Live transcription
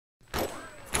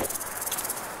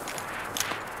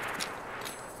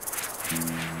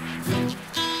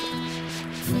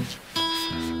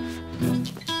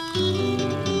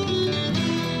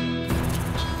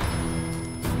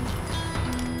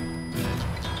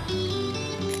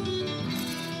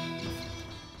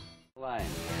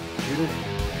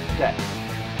set.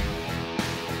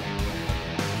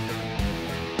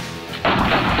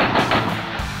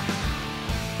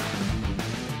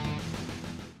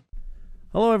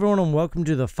 Hello everyone and welcome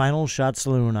to the Final Shot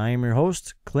Saloon. I am your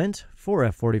host, Clint,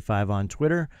 4F45 on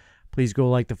Twitter. Please go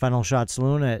like the Final Shot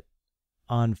Saloon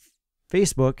on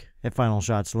Facebook at Final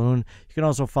Shot Saloon. You can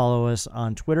also follow us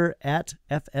on Twitter at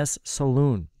FS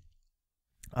Saloon.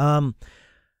 A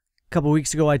couple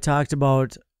weeks ago I talked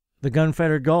about the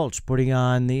Gunfighter Gulch putting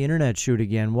on the internet shoot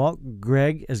again. Well,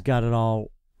 Greg has got it all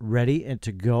ready and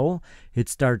to go. It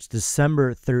starts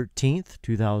December 13th,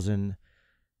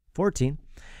 2014.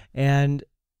 And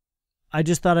I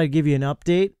just thought I'd give you an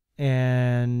update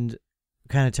and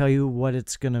kind of tell you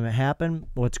what's going to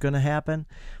happen.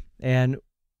 And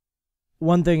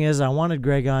one thing is I wanted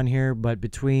Greg on here, but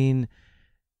between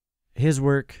his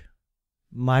work,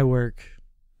 my work,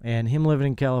 and him living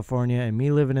in California and me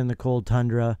living in the cold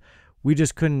tundra, we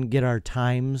just couldn't get our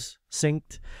times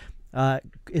synced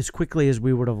as quickly as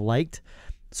we would have liked.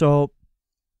 So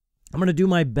I'm going to do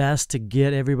my best to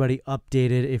get everybody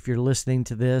updated if you're listening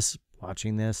to this,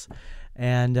 watching this,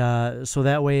 and so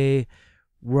that way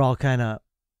we're all kind of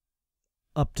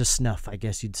up to snuff, I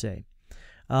guess you'd say.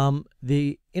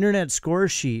 The internet score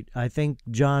sheet, I think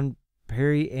John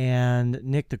Perry and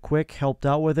Nick the Quick helped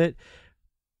out with it.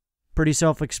 Pretty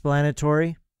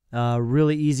self-explanatory,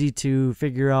 really easy to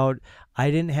figure out.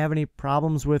 I didn't have any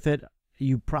problems with it.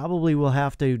 You probably will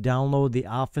have to download the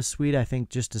Office suite, I think,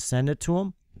 just to send it to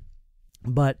them.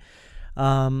 But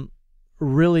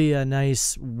really a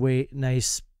nice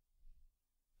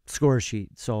score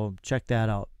sheet. So check that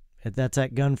out. That's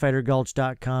at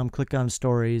gunfightergulch.com. Click on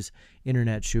stories,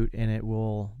 internet shoot, and it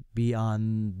will be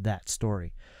on that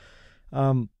story.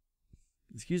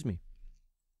 Excuse me.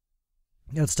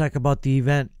 Let's talk about the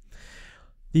event.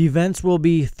 The events will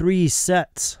be 3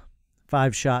 sets,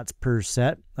 5 shots per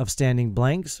set of standing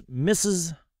blanks.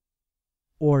 Misses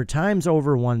or times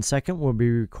over 1 second will be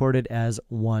recorded as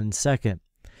 1 second.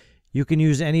 You can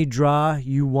use any draw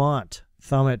you want.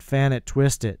 Thumb it, fan it,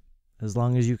 twist it, as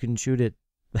long as you can shoot it.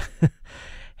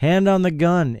 Hand on the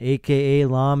gun, aka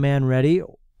lawman ready,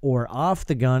 or off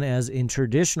the gun as in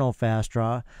traditional fast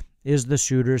draw, is the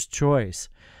shooter's choice.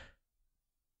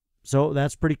 So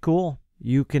that's pretty cool.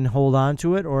 You can hold on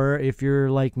to it, or if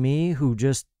you're like me who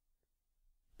just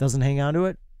doesn't hang on to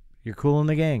it, you're cool in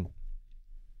the gang.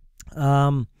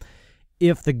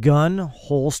 If the gun,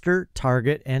 holster,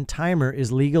 target, and timer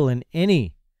is legal in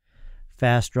any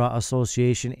fast draw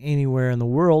association anywhere in the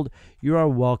world, you are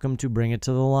welcome to bring it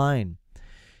to the line.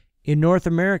 In North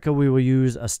America, we will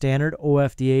use a standard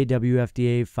OFDA,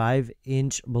 WFDA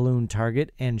 5-inch balloon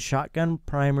target and shotgun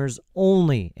primers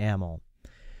only ammo.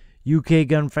 UK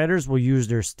gunfighters will use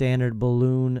their standard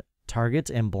balloon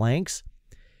targets and blanks.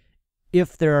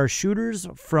 If there are shooters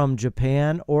from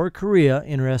Japan or Korea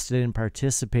interested in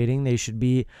participating, they should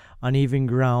be on even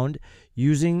ground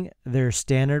using their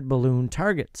standard balloon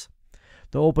targets.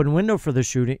 The open window for the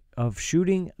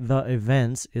shooting the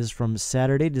events is from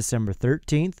Saturday, December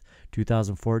 13th,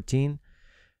 2014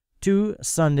 to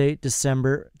Sunday,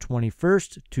 December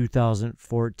 21st,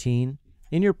 2014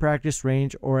 in your practice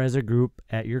range or as a group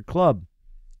at your club.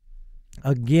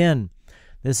 Again,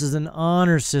 this is an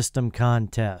honor system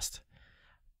contest.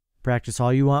 Practice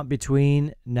all you want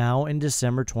between now and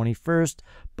December 21st,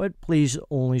 but please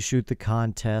only shoot the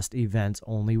contest events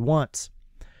only once.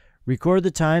 Record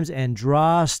the times and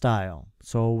draw style.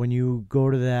 So when you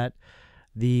go to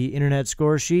the internet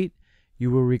score sheet,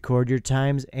 you will record your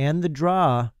times and the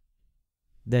draw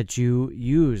that you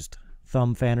used,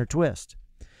 thumb, fan, or twist.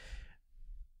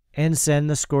 And send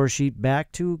the score sheet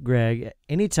back to Greg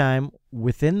anytime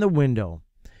within the window.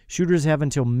 Shooters have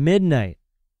until midnight,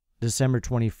 December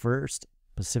 21st,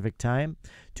 Pacific time,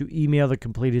 to email the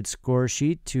completed score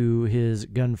sheet to his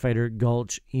Gunfighter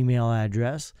Gulch email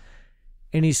address.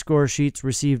 Any score sheets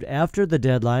received after the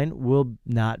deadline will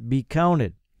not be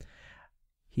counted.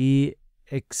 He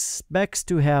expects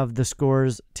to have the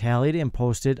scores tallied and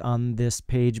posted on this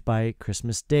page by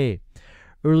Christmas Day.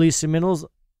 Early submittals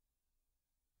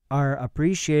are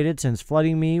appreciated since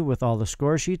flooding me with all the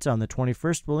score sheets on the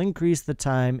 21st will increase the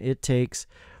time it takes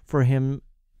for him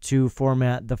to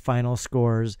format the final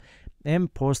scores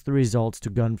and post the results to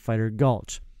Gunfighter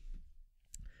Gulch.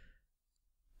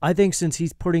 I think since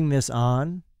he's putting this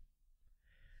on,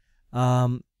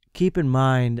 keep in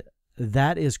mind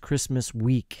that is Christmas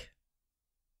week.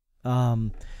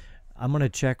 I'm going to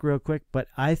check real quick, but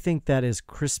I think that is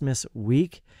Christmas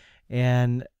week,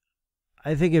 and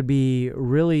I think it'd be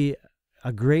really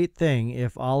a great thing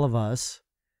if all of us,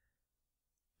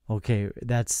 okay,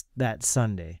 that's that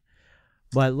Sunday.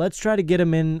 But let's try to get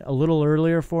him in a little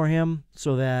earlier for him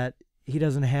so that he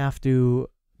doesn't have to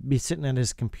be sitting at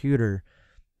his computer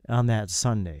on that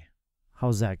Sunday.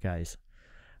 How's that, guys?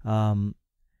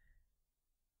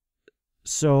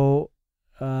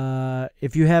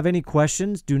 If you have any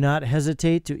questions, do not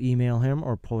hesitate to email him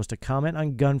or post a comment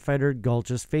on Gunfighter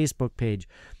Gulch's Facebook page,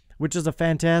 which is a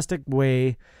fantastic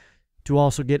way to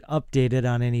also get updated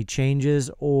on any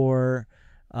changes or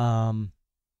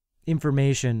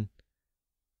information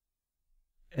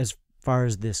as far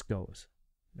as this goes,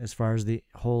 as far as the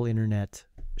whole internet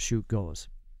shoot goes.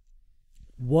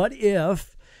 What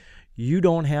if you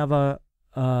don't have a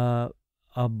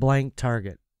blank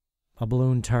target, a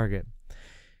balloon target?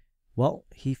 Well,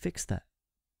 he fixed that.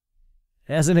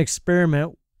 As an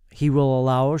experiment, he will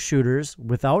allow shooters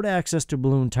without access to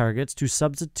balloon targets to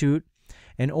substitute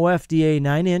an OFDA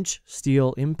 9-inch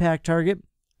steel impact target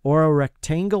or a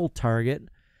rectangle target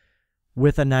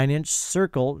with a 9-inch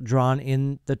circle drawn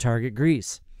in the target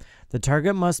grease. The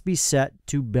target must be set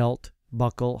to belt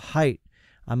buckle height.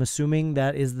 I'm assuming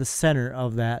that is the center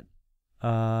of that,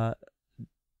 the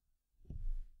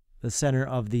center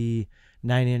of the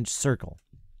 9-inch circle.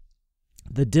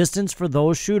 The distance for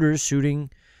those shooters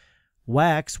shooting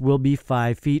wax will be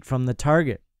 5 feet from the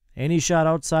target. Any shot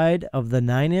outside of the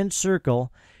 9-inch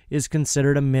circle is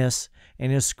considered a miss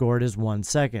and is scored as 1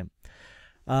 second.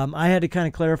 I had to kind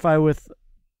of clarify with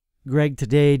Greg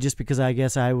today just because I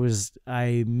guess I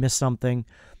missed something.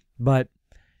 But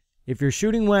if you're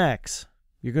shooting wax,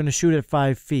 you're going to shoot at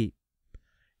 5 feet.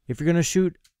 If you're going to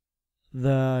shoot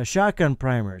the shotgun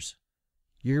primers,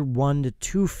 you're 1 to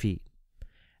 2 feet.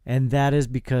 And that is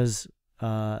because,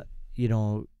 you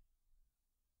know,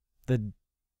 the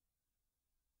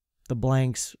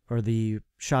blanks or the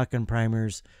shotgun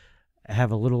primers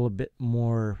have a little bit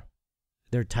more,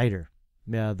 they're tighter.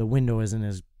 The window isn't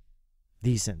as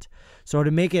decent. So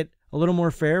to make it a little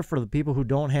more fair for the people who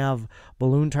don't have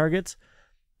balloon targets,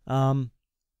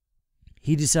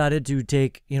 he decided to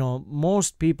take, you know,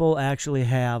 most people actually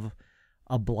have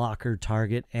a blocker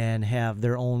target and have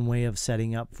their own way of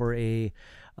setting up for a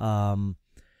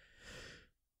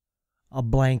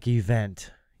blank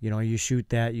event. You know, you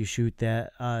shoot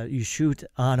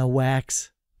on a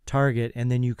wax target,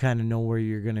 and then you kind of know where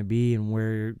you're going to be and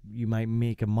where you might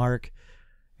make a mark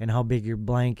and how big your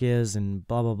blank is and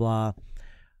blah, blah, blah.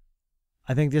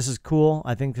 I think this is cool.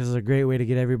 I think this is a great way to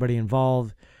get everybody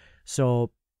involved. So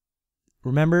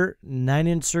remember,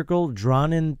 9-inch circle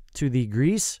drawn into the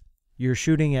grease, you're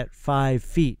shooting at 5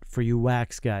 feet for you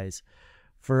wax guys.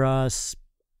 For us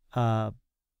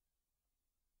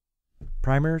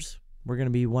primers, we're going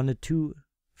to be 1 to 2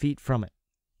 feet from it.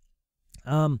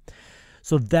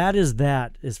 So that is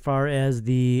that as far as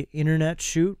the internet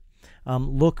shoot.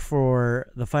 Look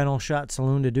for the Final Shot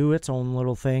Saloon to do its own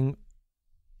little thing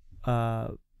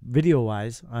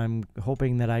video-wise. I'm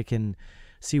hoping that I can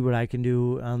see what I can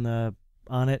do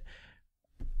on it.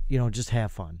 You know, just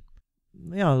have fun.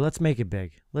 You know, let's make it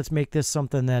big. Let's make this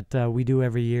something that we do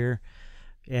every year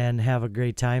and have a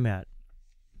great time at.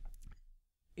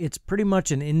 It's pretty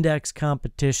much an index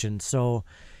competition. So,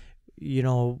 you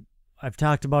know, I've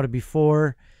talked about it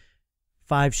before.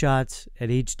 5 shots at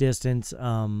each distance.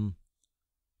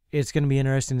 It's going to be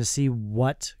interesting to see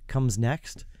what comes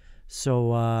next.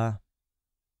 So,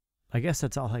 I guess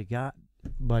that's all I got.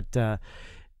 But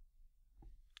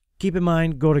keep in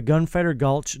mind, go to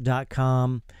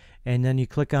gunfightergulch.com, and then you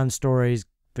click on stories,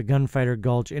 the Gunfighter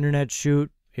Gulch internet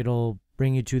shoot. It'll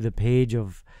bring you to the page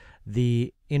of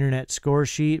the internet score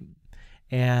sheet.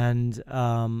 And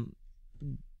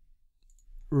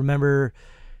remember,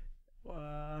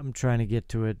 I'm trying to get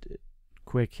to it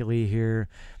quickly here.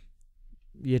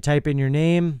 You type in your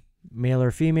name, male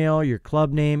or female, your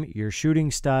club name, your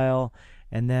shooting style,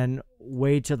 and then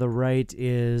way to the right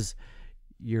is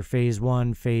your phase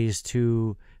 1, phase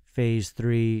 2, phase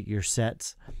 3, your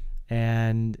sets.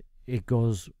 And it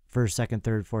goes 1st, 2nd,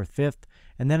 3rd, 4th, 5th,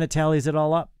 and then it tallies it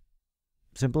all up.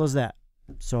 Simple as that.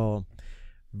 So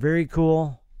very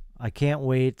cool. I can't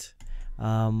wait.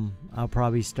 I'll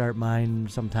probably start mine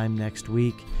sometime next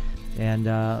week, and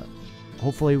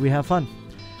hopefully we have fun.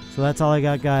 So that's all I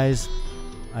got, guys.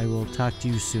 I will talk to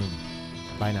you soon.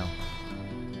 Bye now.